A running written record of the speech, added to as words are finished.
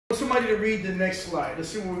somebody to read the next slide. Let's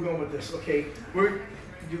see where we're going with this. Okay, we're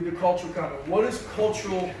do the cultural competence. What is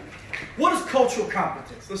cultural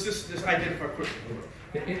competence? Let's just identify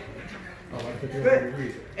quickly.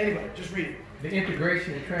 Anybody, just read it. The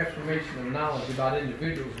integration and transformation of knowledge about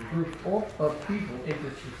individuals and groups or of people into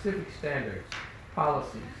specific standards,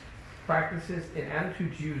 policies, practices, and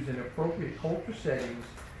attitudes used in appropriate cultural settings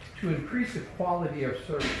to increase the quality of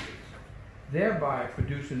services, thereby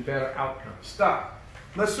producing better outcomes. Stop.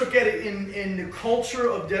 Let's look at it in the culture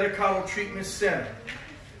of Dedicato Treatment Center.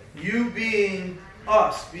 You being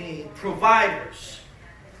us, being providers,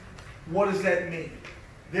 what does that mean?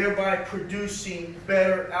 Thereby producing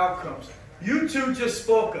better outcomes. You two just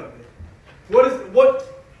spoke of it. What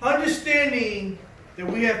understanding that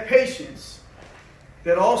we have patients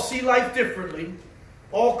that all see life differently,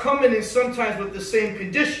 all coming in sometimes with the same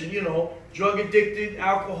condition, you know, drug addicted,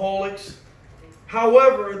 alcoholics.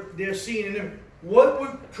 However, they're seeing in them. What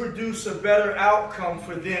would produce a better outcome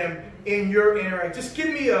for them in your interaction? Just give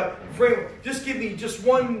me a framework. Just give me just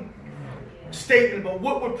one statement about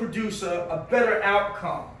what would produce a better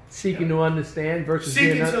outcome. Seeking to understand versus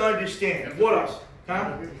seeking to understand. What else?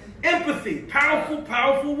 Huh? Empathy. Powerful,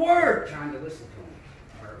 powerful word. Trying to listen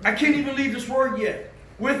to them. I can't even leave this word yet.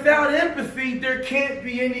 Without empathy, there can't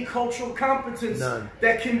be any cultural competence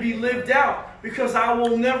that can be lived out, because I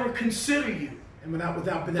will never consider you. And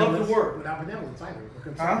without benevolence. Love the word. Without benevolence either.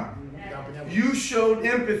 Huh? Without benevolence. You showed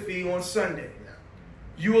empathy on Sunday.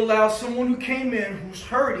 You allowed someone who came in who's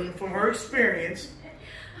hurting from her experience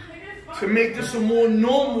to make this a more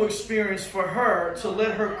normal experience for her, to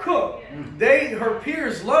let her cook. Her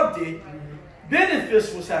peers loved it.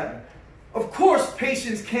 Benefits was happening. Of course,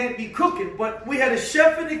 patients can't be cooking, but we had a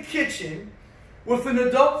chef in the kitchen with an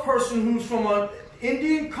adult person who's from an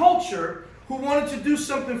Indian culture who wanted to do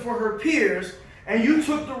something for her peers, and you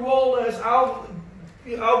took the role as I'll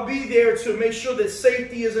be there to make sure that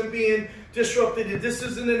safety isn't being disrupted, that this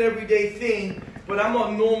isn't an everyday thing, but I'm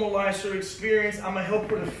going to normalize her experience. I'm going to help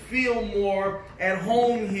her to feel more at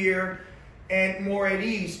home here and more at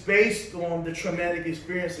ease based on the traumatic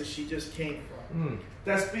experience that she just came from.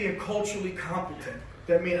 That's being culturally competent.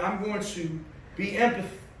 That means I'm going to be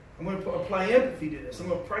empathy. I'm going to apply empathy to this. I'm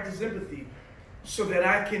going to practice empathy so that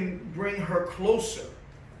I can bring her closer.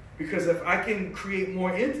 Because if I can create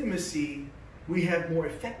more intimacy, we have more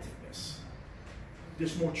effectiveness.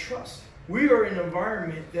 There's more trust. We are in an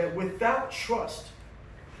environment that without trust,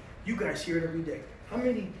 you guys hear it every day. How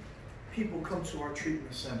many people come to our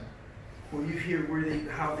treatment center where you hear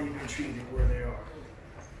how they've been treated, where they are?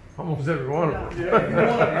 Almost every one of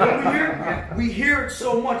them. We hear it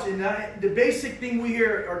so much, and the basic thing we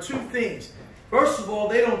hear are two things. First of all,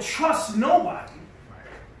 they don't trust nobody,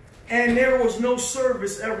 and there was no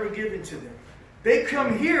service ever given to them. They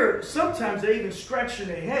come here, sometimes they even scratching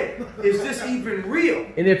their head. Is this even real?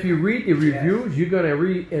 And if you read the reviews, you're going to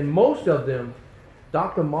read, and most of them,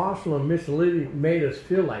 Dr. Marshall and Miss Liddy made us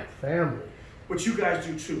feel like family. But you guys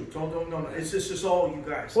do too. No. It's just all you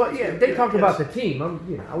guys. Well, yeah, they talk about the team.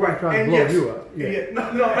 I wasn't trying to blow you up. Yeah.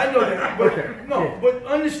 No, I know that. But, but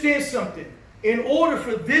understand something. In order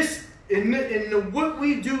for this, what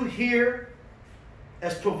we do here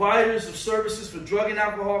as providers of services for drug and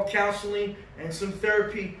alcohol counseling and some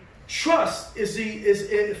therapy, trust is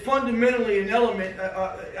fundamentally an element,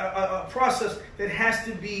 a process that has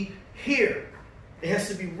to be here. It has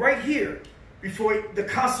to be right here before the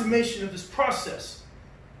consummation of this process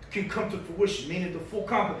can come to fruition, meaning the full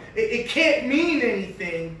competence. It can't mean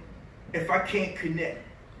anything if I can't connect.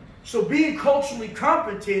 So being culturally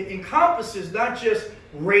competent encompasses not just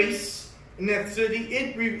race and ethnicity,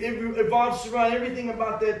 it revolves around everything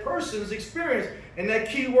about that person's experience. And that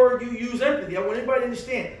key word you use, empathy. I want everybody to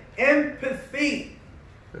understand. Empathy.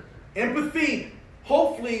 Empathy.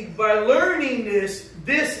 Hopefully, by learning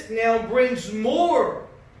this now brings more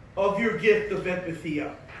of your gift of empathy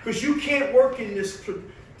up. Because you can't work in this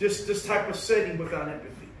type of setting without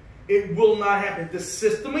empathy. It will not happen. The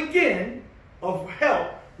system, again, of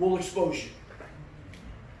help will expose you.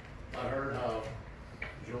 I heard how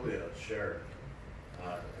Julia shared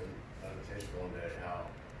in meditation one day how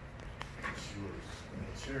she was in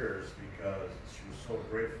tears because she was so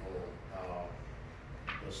grateful how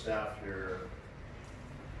the staff here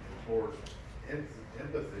pours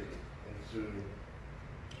empathy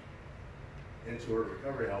into her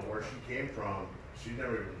recovery, how where she came from, she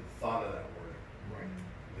never even thought of that word. Right.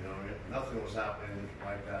 You know, nothing was happening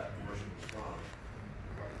like that where she was from.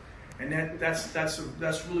 And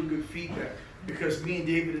that's really good feedback, because me and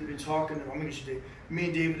David have been talking. Me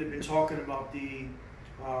and David have been talking about the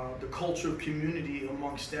culture of community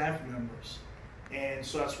among staff members, And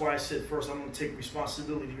so that's why I said first I'm going to take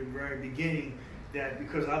responsibility at the very beginning, that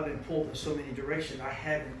because I've been pulled in so many directions, I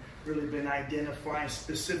haven't really been identifying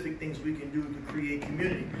specific things we can do to create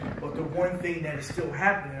community. But the one thing that is still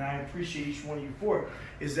happening, and I appreciate each one of you for it,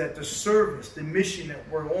 is that the service, the mission that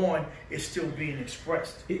we're on is still being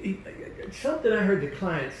expressed. Something I heard the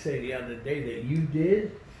client say the other day that you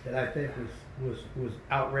did that I think was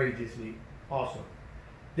outrageously awesome.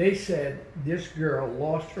 They said this girl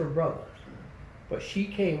lost her brother, but she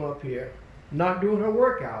came up here, not doing her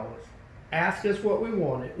work hours, asked us what we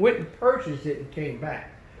wanted, went and purchased it, and came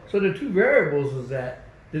back. So the two variables is that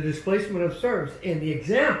the displacement of service and the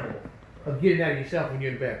example of getting out of yourself when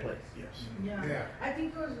you're in a bad place. Yes. Yeah. I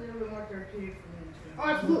think it was a little bit more therapeutic for me too. Oh,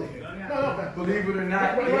 absolutely. Yeah. No, Believe it or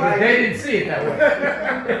not, They didn't see it that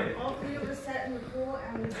way. All three of us sat in the pool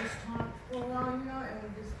and we just talked for a while, and we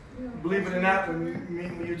just, believe it or not,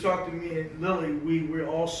 when you talk to me and Lily, we were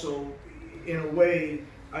also, in a way,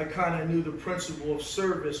 I kind of knew the principle of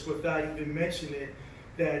service without even mentioning it.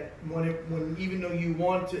 That when even though you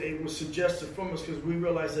want to, it was suggested from us because we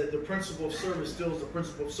realized that the principle of service still is the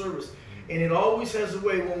principle of service, and it always has a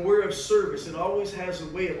way when we're of service. It always has a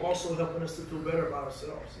way of also helping us to feel better about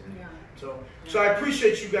ourselves. Yeah. So I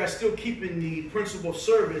appreciate you guys still keeping the principle of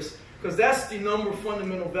service, because that's the number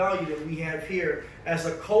fundamental value that we have here as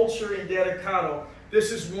a culture in Dedicato.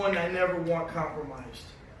 This is one I never want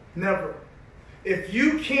compromised. Never. If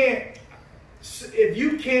you can't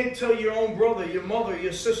tell your own brother, your mother,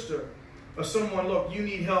 your sister, or someone, look, you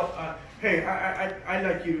need help, hey, I'd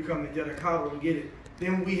like you to come to Dedicato and get it,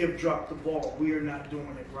 then we have dropped the ball. We are not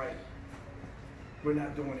doing it right. We're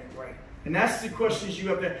not doing it right. And that's the questions you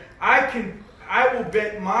have there. I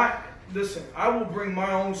will bring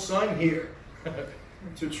my own son here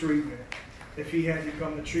to treatment if he had to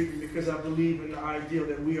come to treatment, because I believe in the ideal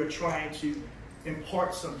that we are trying to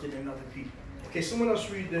impart something in other people. Okay, someone else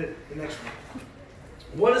read the next one.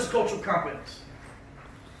 What is cultural competence?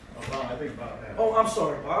 Oh, Bob, I think Bob had it. Oh, I'm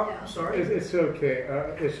sorry, Bob. I'm sorry. It's okay.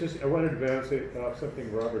 It's just I want to advance it off something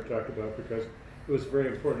Robert talked about because it was very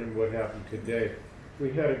important in what happened today.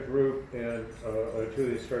 We had a group and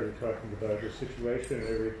Julie started talking about the situation and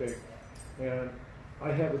everything. And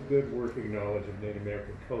I have a good working knowledge of Native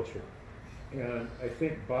American culture. And I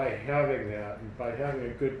think by having that and by having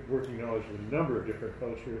a good working knowledge of a number of different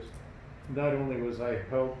cultures, not only was I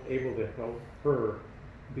able to help her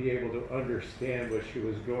be able to understand what she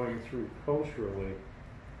was going through culturally,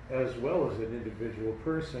 as well as an individual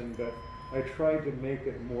person, but I tried to make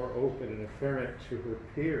it more open and apparent to her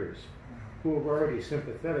peers, who were already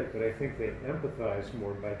sympathetic, but I think they empathized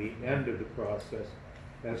more by the end of the process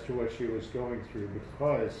as to what she was going through,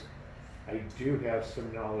 because I do have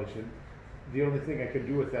some knowledge, and the only thing I can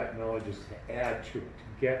do with that knowledge is to add to it,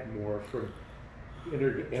 to get more from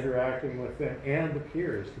interacting with them and the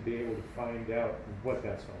peers to be able to find out what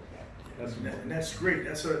that's all about. That's great.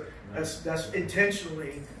 That's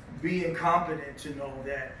intentionally being competent to know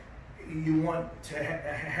that you want to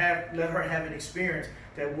let her have an experience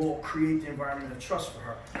that will create the environment of trust for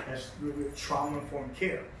her. That's with trauma-informed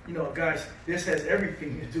care. Guys, this has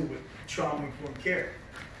everything to do with trauma-informed care.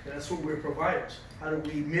 And that's what we're providers. How do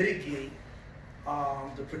we mitigate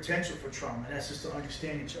the potential for trauma? And that's just to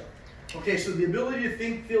understand each other. Okay, so the ability to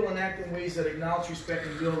think, feel, and act in ways that acknowledge, respect,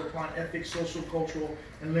 and build upon ethics, social, cultural,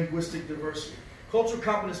 and linguistic diversity. Cultural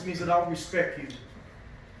competence means that I'll respect you.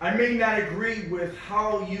 I may not agree with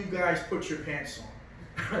how you guys put your pants on.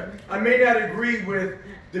 I may not agree with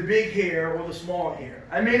the big hair or the small hair.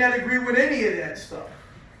 I may not agree with any of that stuff.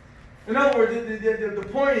 In other words, the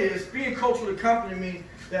point is, being culturally competent means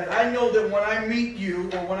that I know that when I meet you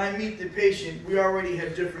or when I meet the patient, we already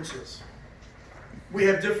have differences. We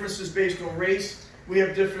have differences based on race. We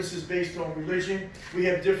have differences based on religion. We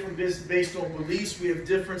have differences based on beliefs. We have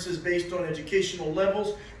differences based on educational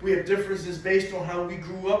levels. We have differences based on how we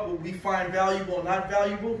grew up, what we find valuable and not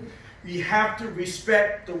valuable. We have to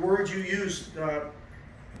respect the word you used. That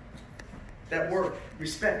word,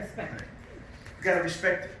 respect. You got to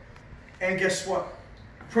respect it. And guess what?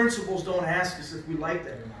 Principals don't ask us if we like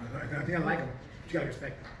that or not. I think I like them. You gotta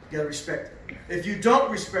respect them. You gotta respect it. If you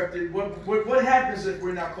don't respect it, what happens if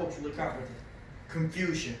we're not culturally competent?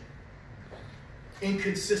 Confusion.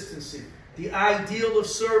 Inconsistency. The ideal of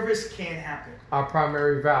service can't happen. Our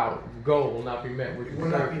primary goal will not be met. It will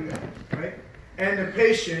not be met, right? And the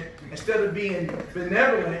patient, instead of being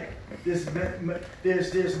benevolent, there's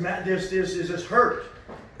this hurt,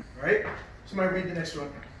 right? Somebody read the next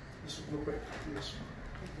one. This real quick.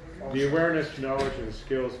 The awareness, knowledge, and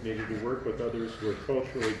skills needed to work with others who are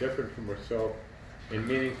culturally different from ourselves in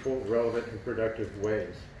meaningful, relevant, and productive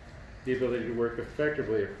ways. the ability to work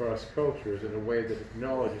effectively across cultures in a way that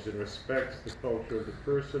acknowledges and respects the culture of the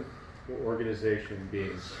person or organization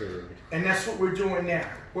being served. And that's what we're doing now.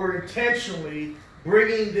 We're intentionally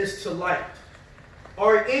bringing this to light.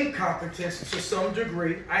 Our incompetence, to some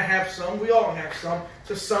degree, I have some, we all have some,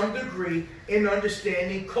 to some degree, in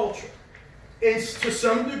understanding culture. And to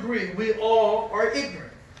some degree, we all are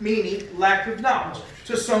ignorant, meaning lack of knowledge,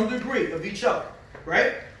 to some degree, of each other,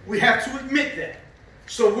 right? We have to admit that.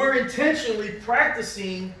 So we're intentionally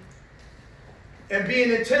practicing and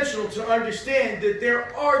being intentional to understand that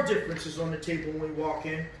there are differences on the table when we walk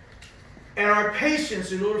in. And our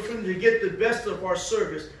patients, in order for them to get the best of our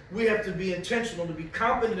service, we have to be intentional, to be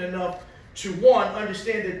competent enough to, one,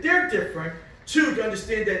 understand that they're different, two, to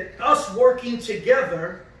understand that us working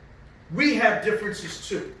together, we have differences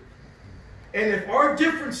too. And if our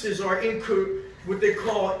differences are in what they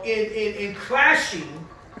call in clashing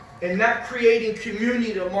and not creating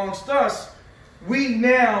community amongst us, we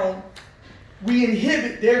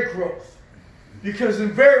inhibit their growth. Because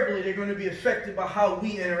invariably they're going to be affected by how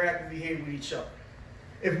we interact and behave with each other.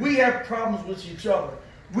 If we have problems with each other,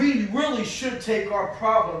 we really should take our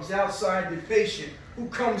problems outside the patient who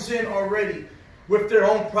comes in already with their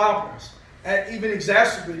own problems, and even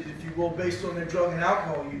exacerbated, if you will, based on their drug and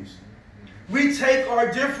alcohol use. We take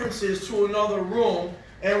our differences to another room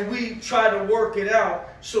and we try to work it out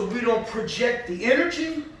so we don't project the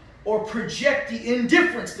energy or project the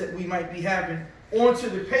indifference that we might be having onto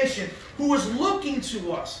the patient who is looking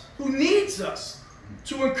to us, who needs us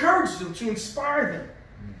to encourage them, to inspire them,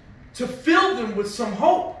 to fill them with some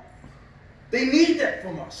hope. They need that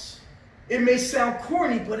from us. It may sound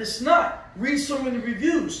corny, but it's not. Read some of the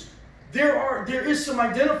reviews. There is some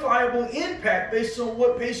identifiable impact based on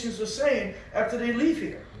what patients are saying after they leave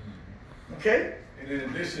here. Okay? And in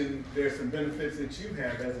addition, there's some benefits that you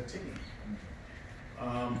have as a team.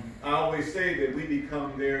 I always say that we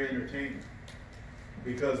become their entertainment,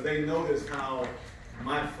 because they notice how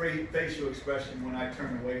my facial expression when I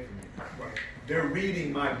turn away from you. Right. They're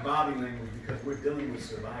reading my body language because we're dealing with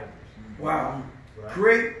survivors. Wow. Right?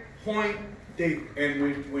 Great point, David.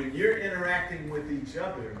 And when you're interacting with each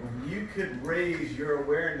other, when you could raise your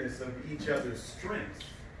awareness of each other's strengths,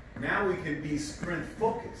 now we can be strength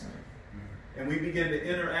focused. And we begin to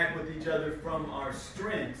interact with each other from our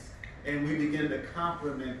strengths, and we begin to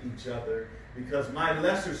complement each other, because my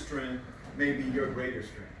lesser strength may be your greater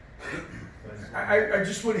strength. I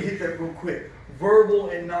just want to hit that real quick. Verbal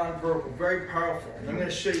and nonverbal, very powerful. And I'm going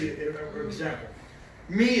to show you an example.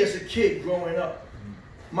 Me as a kid growing up,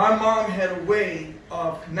 my mom had a way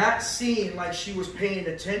of not seeing like she was paying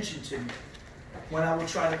attention to me when I would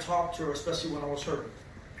try to talk to her, especially when I was hurting.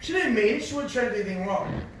 She didn't mean it. She wasn't trying to do anything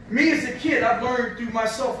wrong. Me as a kid, I've learned through my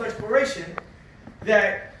self-exploration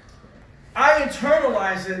that I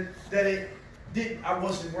internalized it, that I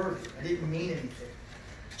wasn't worthy. I didn't mean anything.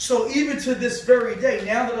 So even to this very day,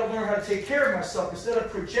 now that I've learned how to take care of myself, instead of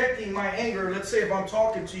projecting my anger, let's say if I'm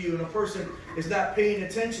talking to you and a person is not paying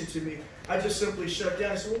attention to me, I just simply shut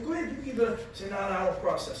down and say, well, go ahead, you can say, no, I don't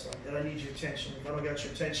process like that. I need your attention. If I don't got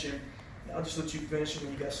your attention, I'll just let you finish it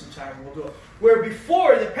when you got some time and we'll do it. Where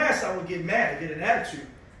before, in the past, I would get mad, get an attitude.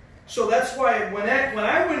 So that's why when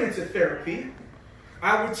I went into therapy,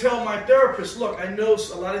 I would tell my therapist, look, I know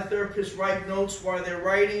a lot of therapists write notes while they're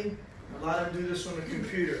writing. A lot of them do this on the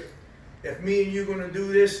computer. If me and you are going to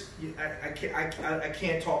do this, I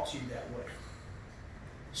can't talk to you that way.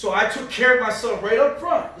 So I took care of myself right up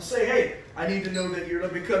front to say, hey, I need to know that you're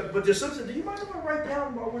but there's something, do you mind if I write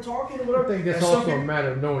down while we're talking or whatever? I think that's also a matter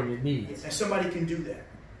of knowing your needs. And somebody can do that.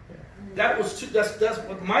 That's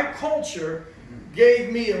what my culture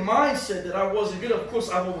gave me a mindset that I wasn't good. Of course,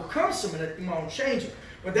 I've overcome some of that through my own changes.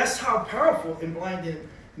 But that's how powerful and blinding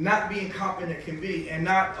not being competent can be, and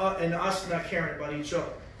us not caring about each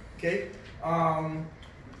other. Okay. All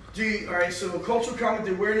right. So cultural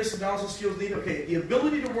competence, awareness, and knowledge and skills needed. Okay. The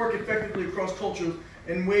ability to work effectively across cultures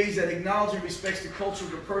in ways that acknowledge and respects the culture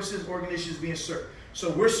of the persons, organizations being served.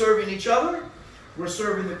 So we're serving each other, we're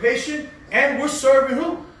serving the patient, and we're serving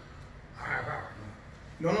who?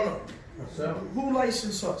 No. So, who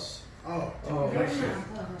licensed us? Oh. The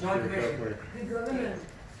government.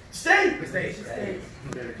 State. State.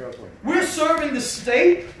 We're serving the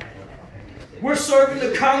state. We're serving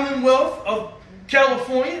the Commonwealth of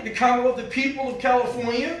California, the Commonwealth, the people of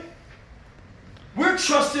California. We're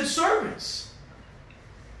trusted servants.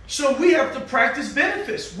 So we have to practice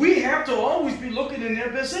benefits. We have to always be looking in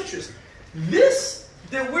their best interest. This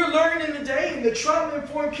that we're learning today and the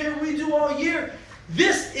trauma-informed care we do all year,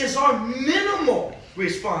 this is our minimal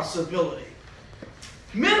responsibility.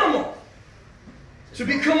 Minimal. To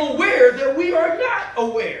become aware that we are not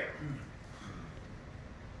aware.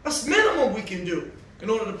 That's minimum we can do in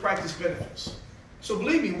order to practice benefits. So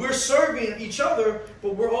believe me, we're serving each other,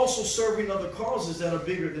 but we're also serving other causes that are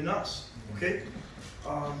bigger than us. Okay?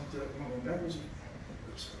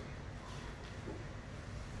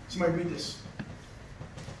 Somebody read this.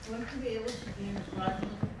 One can be able to gain a broadening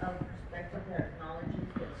of perspective that acknowledges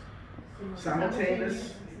the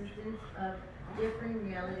Simultaneous existence of differing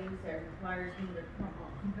realities that requires neither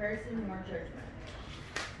comparison nor judgment.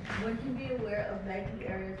 One can be aware of likely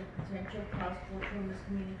areas of potential cross-cultural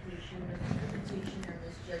miscommunication, misinterpretation, or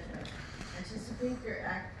misjudgment. Anticipate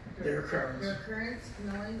their occurrence,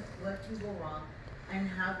 knowing what can go wrong, and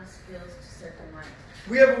have the skills to set them right.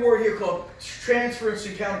 We have a word here called transference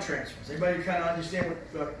and countertransference. Anybody kind of understand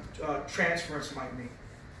what transference might mean?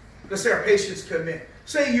 Let's say our patients come in.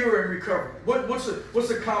 Say you're in recovery. What's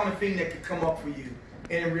a common thing that could come up for you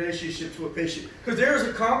in relationship to a patient? Because there is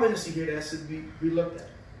a competency here that has to be looked at.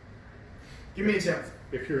 Give me an example.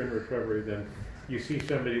 If you're in recovery, then you see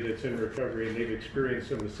somebody that's in recovery and they've experienced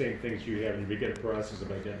some of the same things you have, and you begin a process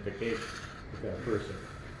of identification with that person.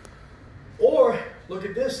 Or, look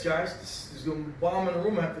at this, guys. This is going to bomb in the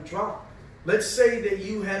room. I have to drop. Let's say that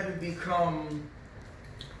you haven't become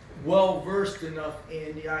well-versed enough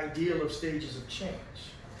in the ideal of stages of change.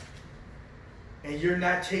 And you're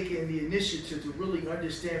not taking the initiative to really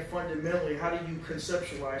understand fundamentally how do you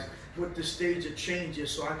conceptualize what the stage of change is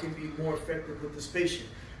so I can be more effective with this patient.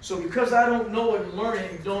 So because I don't know and learn it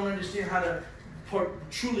and don't understand how to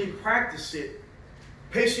truly practice it,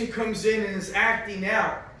 patient comes in and is acting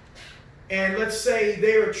out. And let's say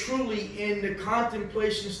they are truly in the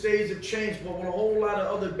contemplation stage of change, but with a whole lot of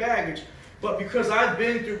other baggage. But because I've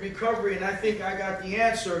been through recovery and I think I got the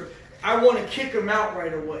answer, I want to kick them out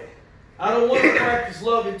right away. I don't want to practice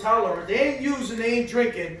love and tolerance. They ain't using, they ain't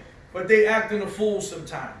drinking, but they acting a fool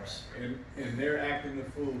sometimes. And their acting a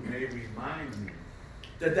fool may remind me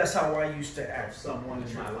That's how I used to of act. someone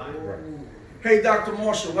in my life. Hey, Dr.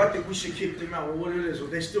 Marshall, I think we should kick them out. Well, what it is,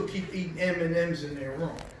 well, they still keep eating M&Ms in their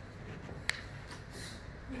room.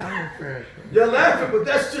 They're laughing, but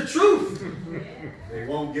that's the truth. They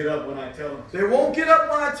won't get up when I tell them. They won't get up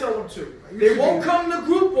when I tell them to. They won't come to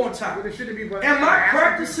group on time. Am I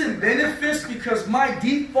practicing benefits because my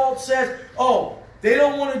default says, oh, they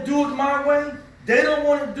don't want to do it my way? They don't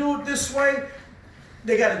want to do it this way?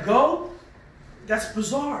 They got to go? That's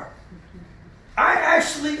bizarre. I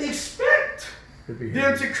actually expect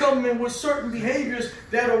them to come in with certain behaviors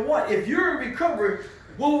that are what? If you're in recovery,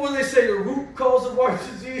 what will they say the root cause of our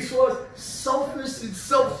disease was? Selfishness and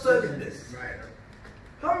self-centeredness. Right.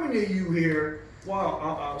 How many of you here, well,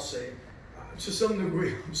 I'll say, to some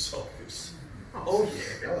degree, I'm selfish. Oh,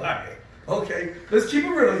 yeah. All right. Okay, let's keep it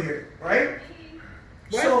real here, right?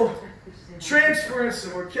 So, transference,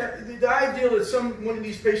 or the ideal is one of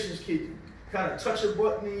these patients can kind of touch a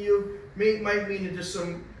button in you, might mean that there's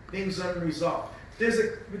some things unresolved. There's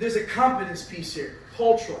a competence piece here,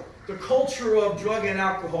 cultural. The culture of drug and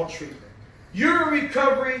alcohol treatment. You're in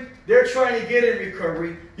recovery, they're trying to get in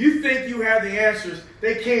recovery. You think you have the answers,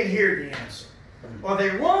 they can't hear the answer. Are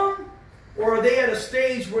they wrong? Or are they at a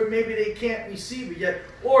stage where maybe they can't receive it yet?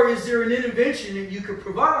 Or is there an intervention that you could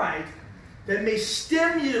provide that may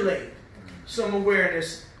stimulate some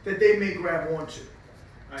awareness that they may grab onto?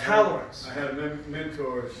 Tolerance. I had a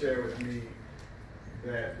mentor share with me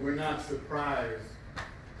that we're not surprised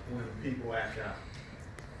when people act out.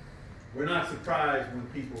 We're not surprised when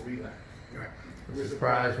people relapse. Right. We're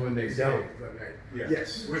surprised when they don't. Yeah.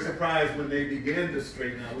 Yes. We're surprised when they begin to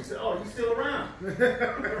straighten out. We say, oh, you're still around.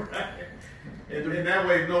 Right? And that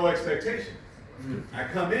way, no expectation. I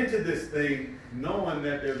come into this thing knowing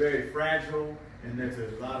that they're very fragile and that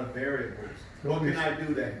there's a lot of variables. What can I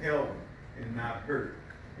do to help and not hurt?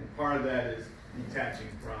 And part of that is detaching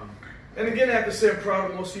from. And again, I have to say I'm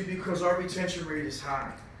proud of most of you because our retention rate is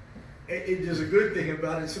high. There's a good thing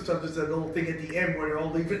about it. Sometimes it's that little thing at the end where they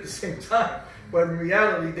all leave at the same time. But in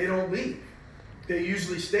reality, they don't leave. They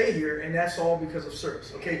usually stay here, and that's all because of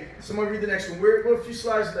service. Okay, somebody read the next one. We're a few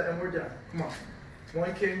slides and we're done. Come on.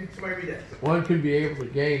 One can, somebody read that. One can be able to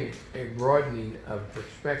gain a broadening of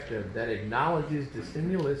perspective that acknowledges the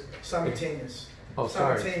stimulus. Simultaneous. Oh,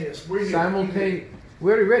 sorry. Simultaneous. We're here. Simultaneous.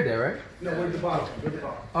 We already read that, right? No, we're at the bottom. We're at the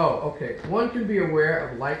bottom. Oh, okay. One can be aware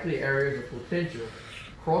of likely areas of potential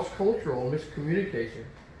cross-cultural miscommunication,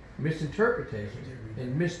 misinterpretation,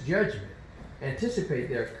 and misjudgment. Anticipate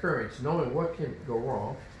their occurrence, knowing what can go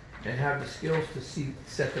wrong, and have the skills to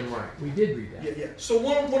set them right. We did read that. Yeah. So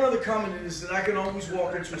one other comment is that I can always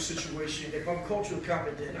walk into a situation, if I'm culturally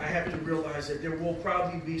competent, I have to realize that there will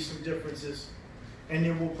probably be some differences, and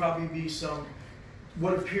there will probably be some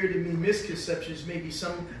what appear to me misconceptions. Maybe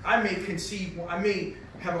I may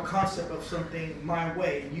have a concept of something my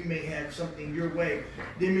way, and you may have something your way.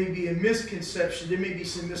 There may be a misconception, there may be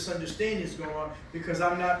some misunderstandings going on because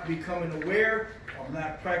I'm not becoming aware, I'm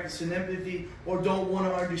not practicing empathy, or don't want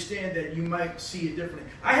to understand that you might see it differently.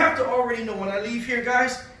 I have to already know when I leave here,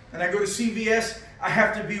 guys, and I go to CVS, I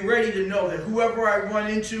have to be ready to know that whoever I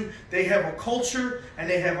run into, they have a culture and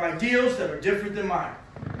they have ideals that are different than mine.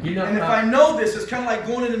 You know, and if I know this, it's kind of like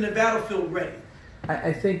going into the battlefield ready.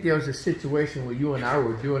 I think there was a situation where you and I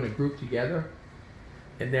were doing a group together,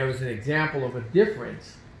 and there was an example of a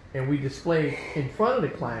difference, and we displayed in front of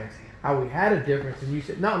the clients how we had a difference, and you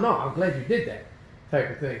said, no, I'm glad you did that,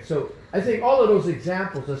 type of thing. So I think all of those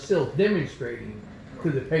examples are still demonstrating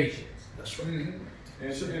to the patients. That's right.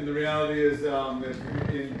 Mm-hmm. And the reality is, and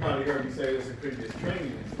you probably heard me say this in previous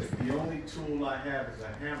training, is that the only tool I have is a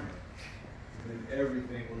hammer, then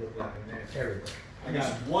everything will look like a nail. Everybody. I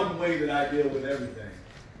got one way that I deal with everything.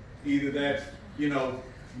 Either that's,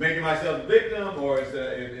 making myself the victim, or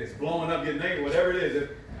it's blowing up, getting angry, whatever it is.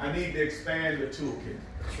 I need to expand the toolkit.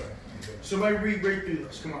 That's right. Somebody read right through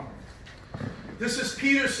this. Come on. This is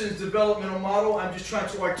Peterson's developmental model. I'm just trying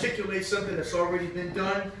to articulate something that's already been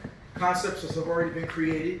done. Concepts that have already been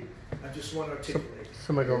created. I just want to articulate.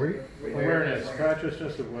 Somebody go read. Awareness,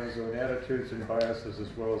 consciousness of one's own attitudes and biases,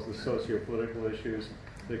 as well as the socio-political issues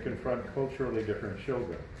that confront culturally different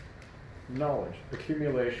children. Knowledge,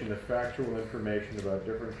 accumulation of factual information about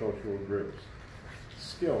different cultural groups.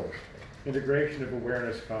 Skills, integration of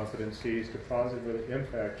awareness competencies to positively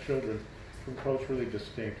impact children from culturally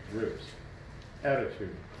distinct groups.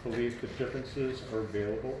 Attitude, belief that differences are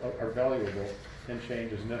valuable and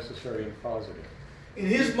change is necessary and positive. In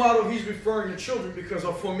his model, he's referring to children because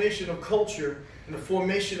our formation of culture and the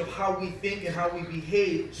formation of how we think and how we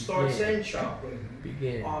behave starts in childhood.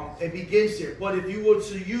 It begins there. But if you were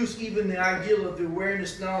to use even the ideal of the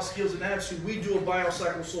awareness, knowledge, skills, and attitude, we do a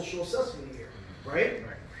biopsychosocial assessment here, right?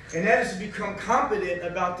 And that is to become competent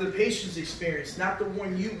about the patient's experience, not the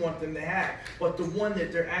one you want them to have, but the one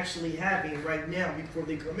that they're actually having right now before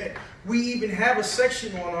they come in. We even have a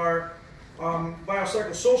section on our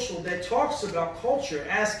biopsychosocial that talks about culture,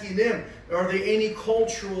 asking them, are there any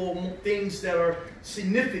cultural things that are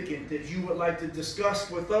significant that you would like to discuss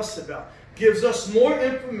with us about? Gives us more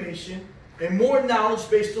information and more knowledge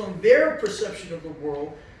based on their perception of the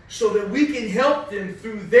world so that we can help them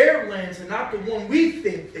through their lens and not the one we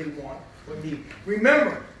think they want or need.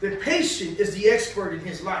 Remember, the patient is the expert in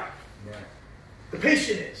his life. Right. The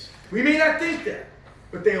patient is. We may not think that,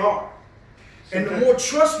 but they are. And the more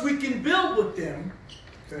trust we can build with them,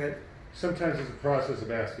 go ahead. Sometimes it's a process of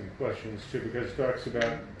asking questions too, because it talks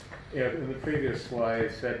about, in the previous slide,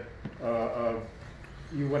 it said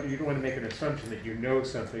you don't want to make an assumption that you know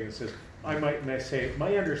something. It says, I might say,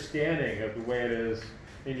 my understanding of the way it is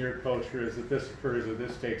in your culture is that this occurs or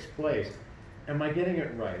this takes place. Am I getting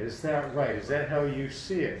it right? Is that right? Is that how you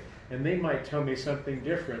see it? And they might tell me something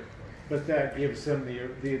different, but that gives them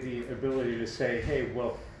the ability to say, hey,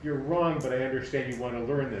 well, you're wrong, but I understand you want to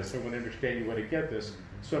learn this. I want to understand you want to get this,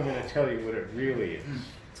 so I'm going to tell you what it really is.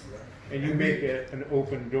 And you make it an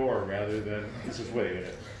open door rather than this is what it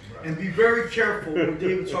is. And be very careful when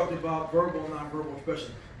David talked about verbal and nonverbal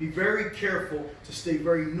expression. Be very careful to stay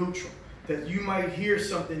very neutral. That you might hear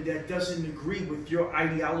something that doesn't agree with your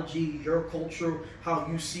ideology, your culture, how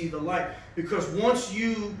you see the life. Because once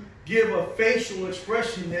you give a facial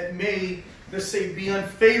expression that may, let's say, be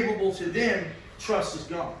unfavorable to them, trust is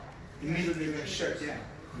gone. Immediately they're going to shut down.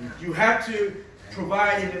 You have to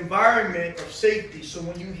provide an environment of safety so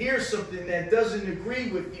when you hear something that doesn't agree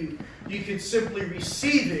with you, you can simply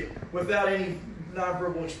receive it without any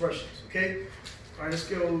nonverbal expressions. Okay? All right, let's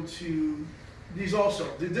go to these also.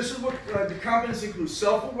 This is what the competence includes: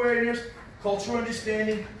 self-awareness, cultural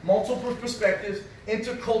understanding, multiple perspectives,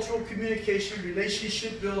 intercultural communication,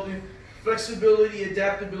 relationship building, flexibility,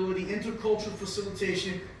 adaptability, intercultural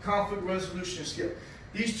facilitation, conflict resolution skill.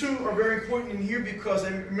 These two are very important in here because,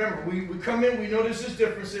 and remember, we come in, we notice there's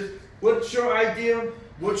differences. What's your idea?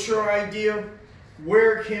 What's your idea?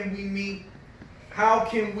 Where can we meet? How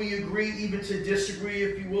can we agree, even to disagree,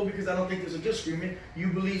 if you will, because I don't think there's a disagreement. You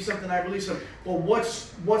believe something, I believe something. But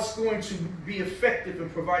what's going to be effective in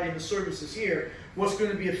providing the services here? What's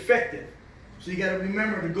going to be effective? So you got to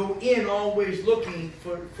remember to go in always looking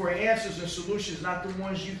for answers and solutions, not the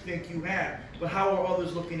ones you think you have, but how are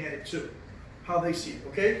others looking at it too? How they see it,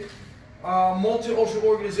 okay? Multi-ultra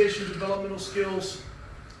organization developmental skills.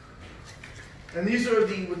 And these are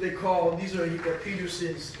what they call, these are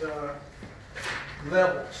Peterson's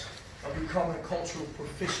levels of becoming cultural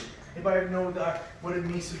proficient. Anybody know what it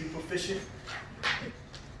means to be proficient?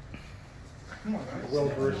 Come on, guys. well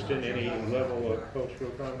versed in any level of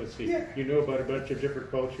cultural competency. Yeah. You know about a bunch of different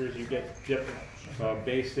cultures. You get different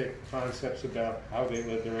basic concepts about how they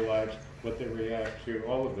live their lives, what they react to,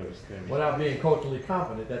 all of those things. Without being culturally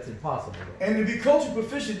competent, that's impossible. And to be culture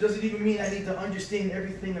proficient doesn't even mean I need to understand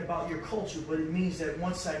everything about your culture, but it means that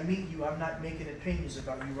once I meet you, I'm not making opinions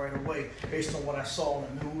about you right away based on what I saw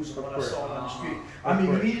on the news or what I saw on the street. I'm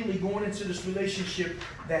immediately going into this relationship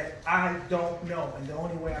that I don't know, and the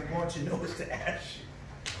only way I'm going to know is to ask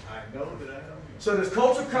you. I know that I know. So there's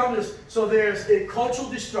cultural competence. So there's a cultural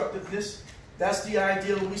destructiveness. That's the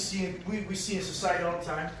ideal we see in society all the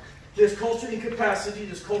time. There's cultural incapacity,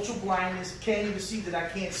 there's cultural blindness, can't even see that I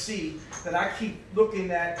can't see, that I keep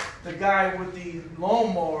looking at the guy with the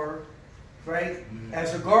lawnmower, right,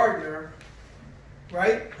 as a gardener,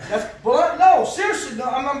 right? No, seriously, no,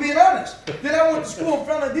 I'm being honest. Then I went to school and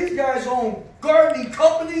found out these guys own gardening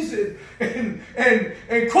companies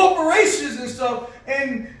and corporations and stuff,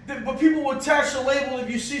 but people would attach a label if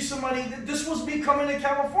you see somebody. This was me coming to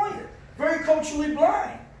California, very culturally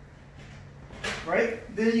blind.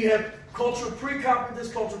 Right? Then you have cultural pre-competence,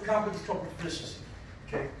 cultural competence, cultural proficiency.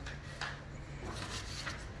 Okay?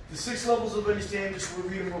 The 6 levels of understanding, just we'll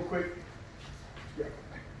read them real quick. Yeah.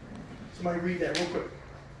 Somebody read that real quick.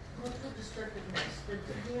 Cultural destructiveness, the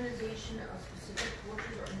dehumanization of specific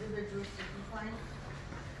cultures or individuals signifying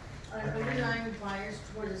an underlying bias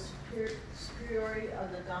toward the superiority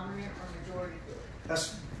of the dominant or majority group.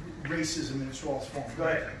 That's racism in its rawest form. Go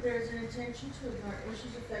ahead. There is an intention to ignore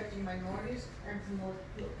issues affecting minorities and promote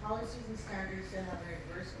policies and standards that have an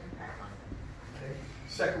adverse impact on them. Okay.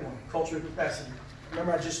 Second one, cultural incapacity.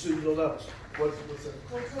 Remember, I just threw the levels. What's that?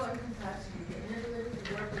 Cultural incapacity, the inability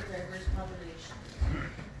to work with diverse populations.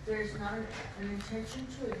 There is not an intention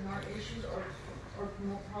to ignore issues or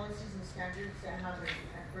promote policies and standards that have an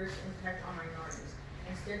adverse impact on minorities.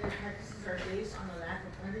 Instead, the practices are based on a lack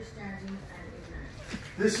of understanding and ignorance.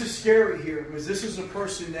 This is scary here because this is a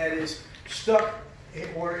person that is stuck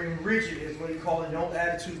or in rigid, is what you call it, no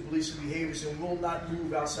attitudes, beliefs, and behaviors, and will not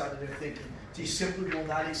move outside of their thinking. They simply will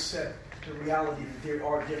not accept the reality that there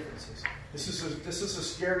are differences. This is a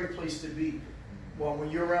scary place to be. Well,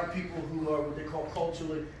 when you're around people who are what they call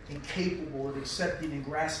culturally incapable of accepting and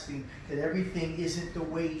grasping that everything isn't the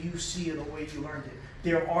way you see it or the way you learned it.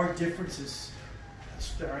 There are differences.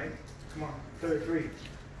 That's all right. Come on, third three.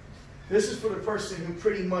 This is for the person who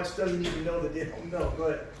pretty much doesn't even know that they don't know. Go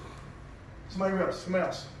ahead. Somebody else. Somebody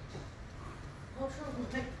else.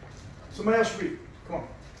 Somebody else read. Come on.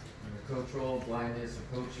 Cultural blindness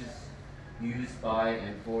approaches used by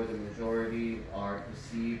and for the majority are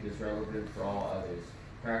perceived as relevant for all others.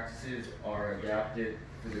 Practices are adapted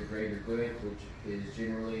for the greater good, which is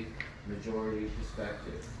generally majority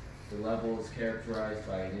perspective. The level is characterized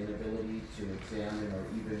by an inability to examine or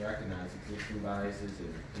even recognize existing biases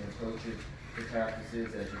in approaches to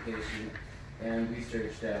practices, education, and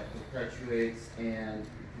research that perpetuates the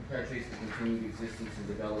continued existence and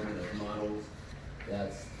development of models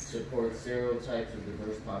that support stereotypes of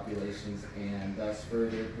diverse populations and thus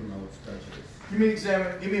further promotes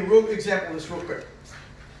prejudice. Give me a real example of this real quick.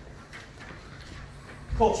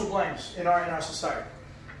 Cultural blindness in our society.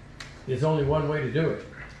 There's only one way to do it.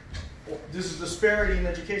 Well, this is disparity in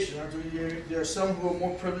education. There are some who are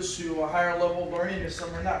more privileged to a higher level of learning and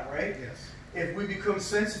some are not, right? Yes. If we become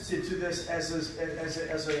sensitive to this as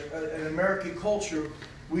an American culture,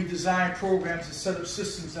 we design programs and set up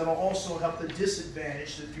systems that will also help the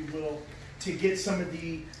disadvantaged, if you will, to get some of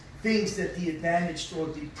the things that the advantaged or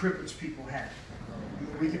the privileged people have.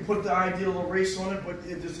 We can put the ideal of race on it, but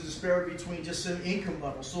there's a disparity between just some income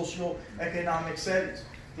levels, socio-economic settings.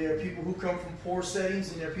 There are people who come from poor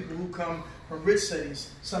settings, and there are people who come from rich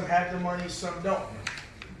settings. Some have the money, some don't.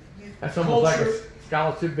 That's almost like a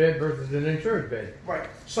scholarship bed versus an insurance bed. Right.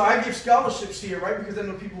 So I give scholarships here, right, because I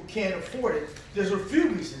know people can't afford it. There's a few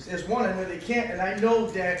reasons. There's one, I know they can't, and I know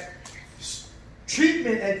that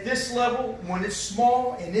treatment at this level, when it's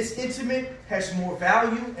small and it's intimate, has more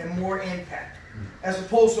value and more impact. As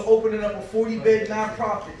opposed to opening up a 40-bed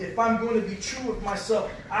nonprofit. If I'm going to be true with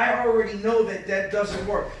myself, I already know that that doesn't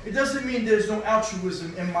work. It doesn't mean there's no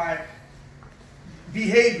altruism in my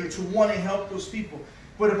behavior to want to help those people.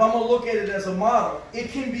 But if I'm going to look at it as a model, it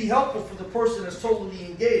can be helpful for the person that's totally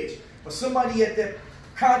engaged. But somebody at that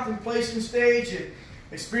contemplation stage and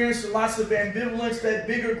experiencing lots of ambivalence, that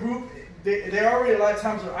bigger group, they already a lot of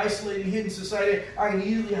times are isolated and hidden society. I can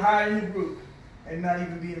easily hide in the group and not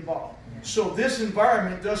even be involved. So this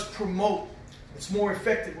environment does promote, it's more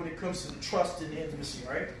effective when it comes to the trust and the intimacy,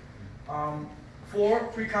 right? 4,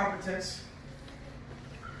 pre-competence.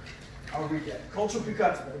 I'll read that. Cultural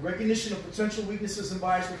competence, recognition of potential weaknesses and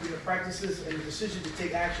bias within the practices and the decision to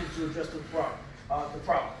take action to address the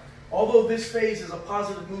problem. Although this phase is a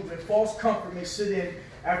positive movement, false comfort may sit in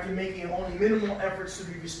after making only minimal efforts to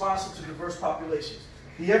be responsive to diverse populations.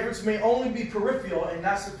 The efforts may only be peripheral and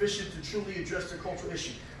not sufficient to truly address the cultural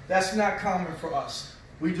issue. That's not common for us.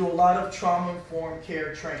 We do a lot of trauma-informed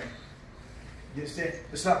care training. You understand?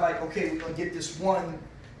 It's not like, okay, we're going to get this one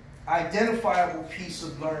identifiable piece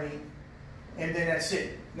of learning and then that's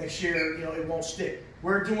it. Next year, it won't stick.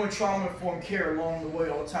 We're doing trauma-informed care along the way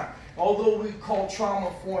all the time. Although we call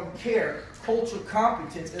trauma-informed care, cultural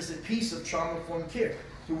competence is a piece of trauma-informed care.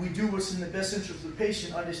 So we do what's in the best interest of the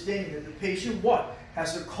patient, understanding that the patient,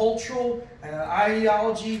 has a cultural and an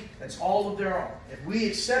ideology that's all of their own. If we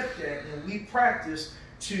accept that and we practice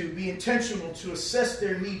to be intentional to assess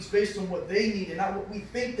their needs based on what they need and not what we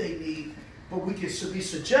think they need, but we can be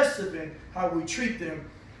suggestive in how we treat them,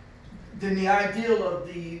 then the ideal of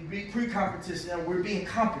the pre-competence is that we're being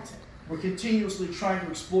competent. We're continuously trying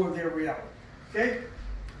to explore their reality. Okay?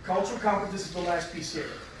 Cultural competence is the last piece here.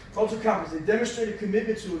 Cultural competence, they demonstrate a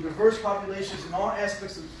commitment to a diverse populations in all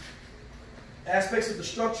aspects of the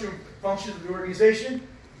structure and function of the organization.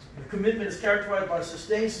 The commitment is characterized by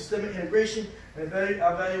sustained systemic integration and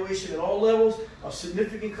evaluation at all levels of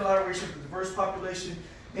significant collaboration with the diverse population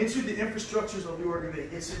into the infrastructures of the organization.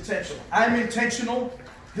 It's intentional. I'm intentional.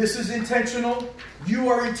 This is intentional. You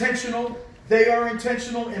are intentional. They are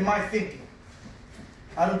intentional in my thinking.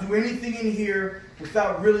 I don't do anything in here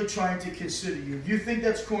without really trying to consider you. If you think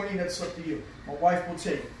that's corny, that's up to you. My wife will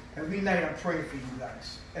tell you. Every night I'm praying for you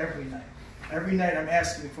guys. Every night. Every night I'm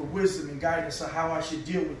asking for wisdom and guidance on how I should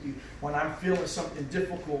deal with you when I'm feeling something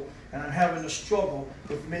difficult and I'm having a struggle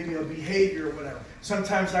with maybe a behavior or whatever.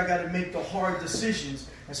 Sometimes I got to make the hard decisions,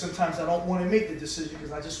 and sometimes I don't want to make the decision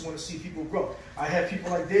because I just want to see people grow. I have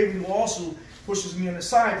people like David who also pushes me on the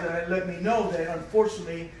side to let me know that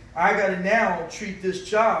unfortunately I got to now treat this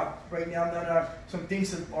job right now that some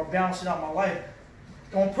things that are balancing out my life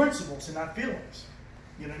on principles and not feelings.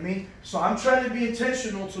 You know what I mean? So I'm trying to be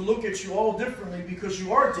intentional to look at you all differently because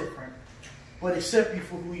you are different, but accept you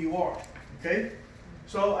for who you are. Okay?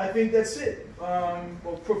 So I think that's it.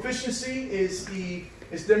 Proficiency is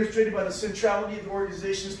demonstrated by the centrality of the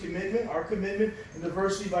organization's commitment, our commitment, and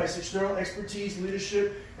diversity by its external expertise,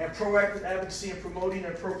 leadership, and proactive advocacy in promoting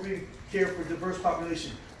and appropriate care for diverse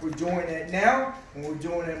populations. We're doing that now, and we're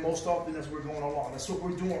doing it most often as we're going along. That's what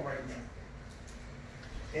we're doing right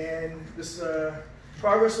now. And this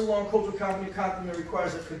progress along cultural competence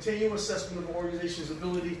requires a continuous assessment of the organization's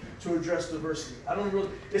ability to address diversity.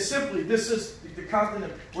 It's simply, this is the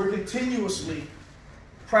continent. We're continuously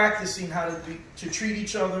practicing how to treat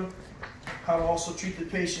each other, how to also treat the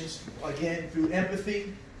patients, again, through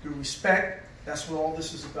empathy, through respect. That's what all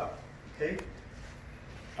this is about. Okay?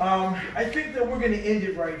 I think that we're going to end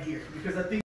it right here because I think